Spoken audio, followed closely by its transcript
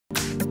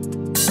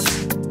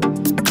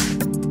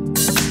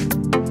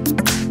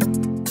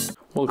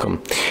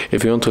Welcome.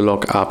 If you want to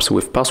lock apps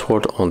with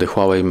password on the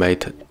HUAWEI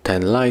Mate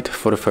 10 Lite,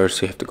 for the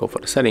first you have to go for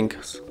the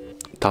settings,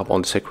 tap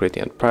on the security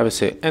and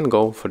privacy and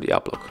go for the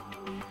app lock.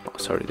 Oh,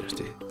 sorry, there's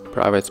the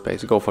private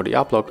space. Go for the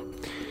app lock.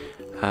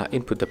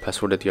 Input the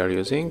password that you are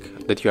using,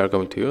 that you are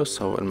going to use.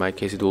 So in my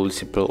case it will be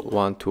simple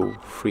 1, 2,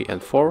 3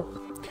 and 4.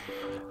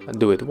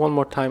 Do it one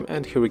more time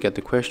and here we get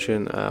the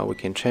question. We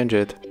can change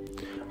it.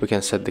 We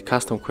can set the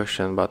custom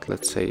question, but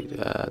let's say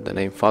the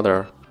name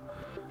father,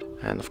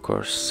 and of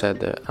course set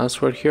the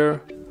answer here.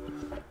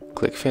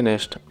 Click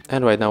finished,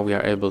 and right now we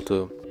are able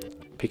to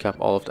pick up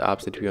all of the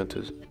apps that we want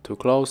to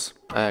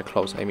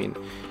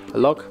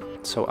lock.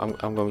 So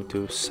I'm going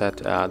to set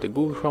the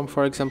Google Chrome,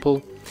 for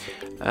example,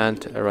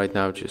 and right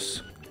now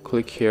just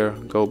click here,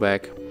 go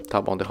back,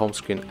 tap on the home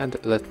screen, and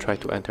let's try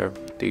to enter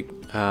the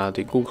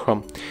Google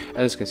Chrome.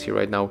 As you can see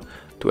right now,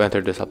 to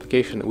enter this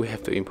application we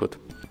have to input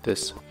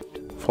this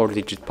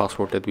 4-digit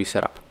password that we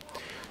set up.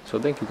 So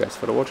thank you guys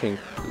for watching.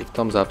 Leave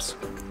thumbs ups,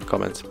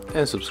 comments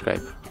and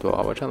subscribe to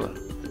our channel.